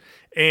done,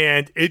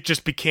 and it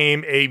just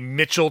became a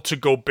Mitchell to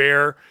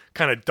Gobert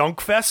kind of dunk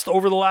fest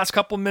over the last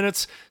couple of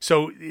minutes.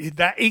 So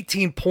that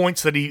 18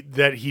 points that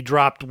he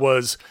dropped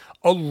was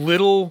a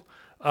little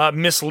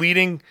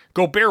misleading.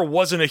 Gobert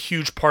wasn't a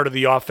huge part of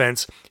the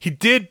offense. He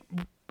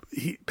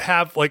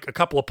have like a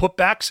couple of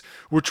putbacks,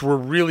 which were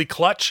really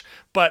clutch,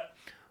 but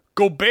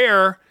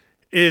Gobert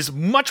is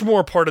much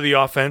more part of the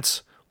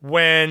offense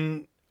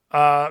when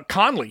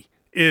Conley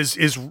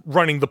is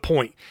running the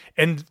point.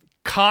 And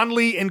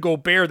Conley and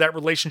Gobert, that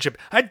relationship.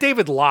 I had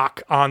David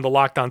Locke on the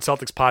Locked On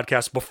Celtics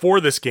podcast before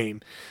this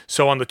game,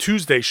 so on the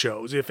Tuesday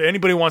shows. If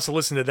anybody wants to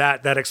listen to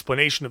that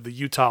explanation of the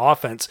Utah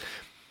offense,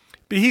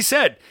 but he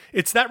said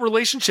it's that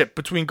relationship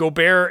between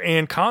Gobert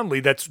and Conley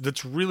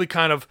that's really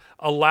kind of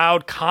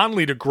allowed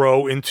Conley to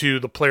grow into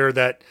the player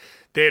that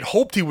they had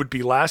hoped he would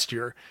be last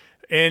year,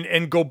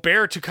 and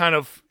Gobert to kind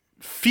of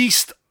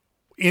feast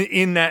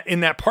in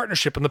that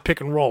partnership in the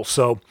pick and roll.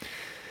 So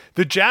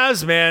the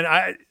Jazz,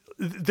 man,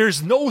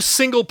 there's no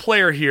single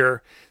player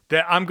here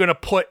that I'm going to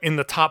put in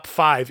the top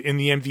 5 in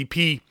the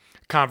MVP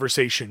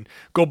conversation.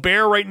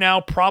 Gobert right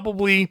now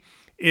probably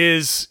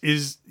is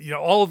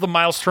all of the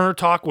Miles Turner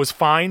talk was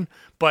fine,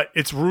 but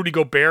it's Rudy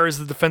Gobert is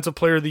the defensive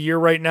player of the year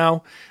right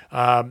now.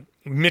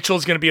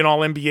 Mitchell's going to be an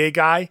all-NBA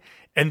guy,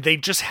 and they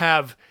just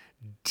have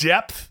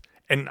depth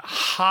and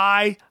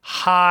high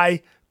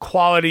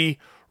quality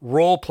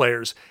role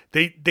players.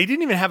 They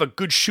didn't even have a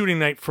good shooting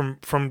night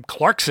from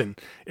Clarkson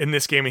in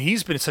this game, and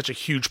he's been such a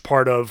huge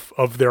part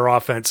of their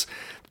offense.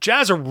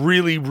 Jazz are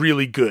really,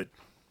 really good.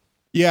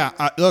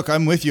 Yeah, look,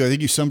 I'm with you. I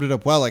think you summed it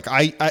up well. Like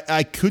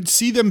I could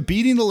see them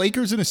beating the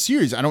Lakers in a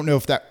series. I don't know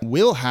if that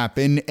will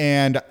happen,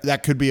 and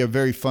that could be a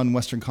very fun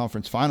Western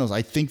Conference Finals.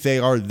 I think they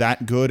are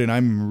that good, and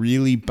I'm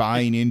really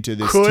buying into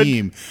this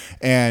team.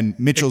 And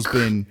Mitchell's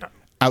been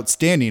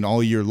outstanding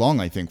all year long,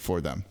 I think, for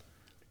them.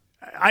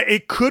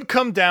 It could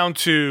come down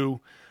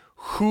to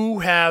who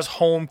has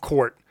home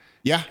court.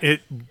 Yeah.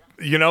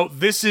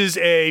 This is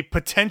a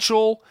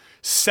potential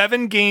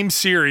 7-game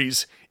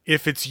series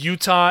if it's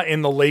Utah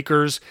and the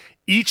Lakers.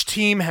 Each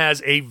team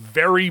has a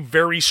very,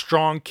 very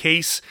strong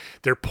case.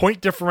 Their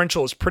point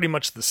differential is pretty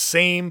much the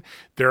same.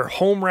 Their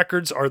home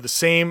records are the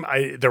same.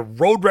 Their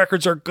road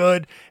records are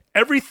good.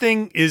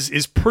 Everything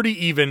is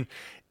pretty even.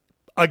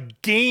 A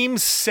game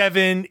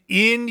 7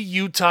 in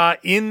Utah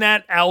in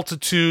that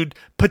altitude,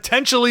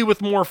 potentially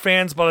with more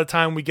fans by the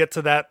time we get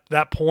to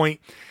that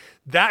point,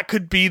 that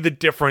could be the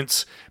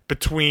difference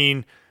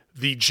between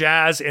the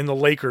Jazz and the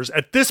Lakers,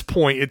 at this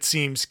point, it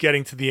seems,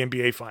 getting to the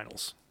NBA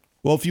Finals.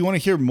 Well, if you want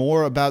to hear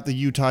more about the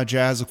Utah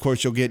Jazz, of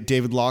course, you'll get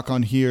David Locke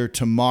on here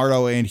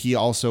tomorrow, and he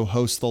also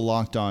hosts the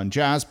Locked On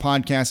Jazz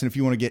podcast. And if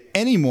you want to get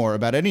any more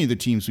about any of the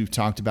teams we've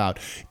talked about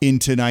in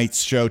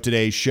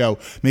today's show,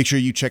 make sure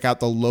you check out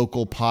the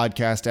local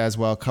podcast as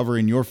well,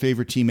 covering your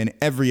favorite team and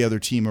every other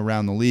team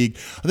around the league.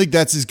 I think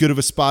that's as good of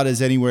a spot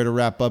as anywhere to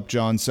wrap up,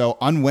 John. So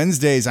on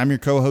Wednesdays, I'm your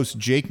co-host,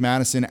 Jake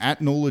Madison,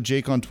 at NOLA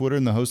Jake on Twitter,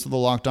 and the host of the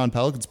Locked On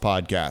Pelicans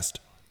podcast.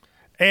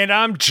 And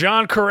I'm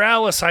John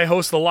Corrales. I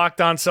host the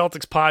Locked On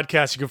Celtics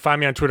podcast. You can find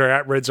me on Twitter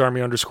at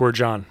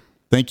RedsArmy_John.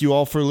 Thank you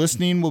all for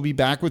listening. We'll be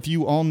back with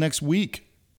you all next week.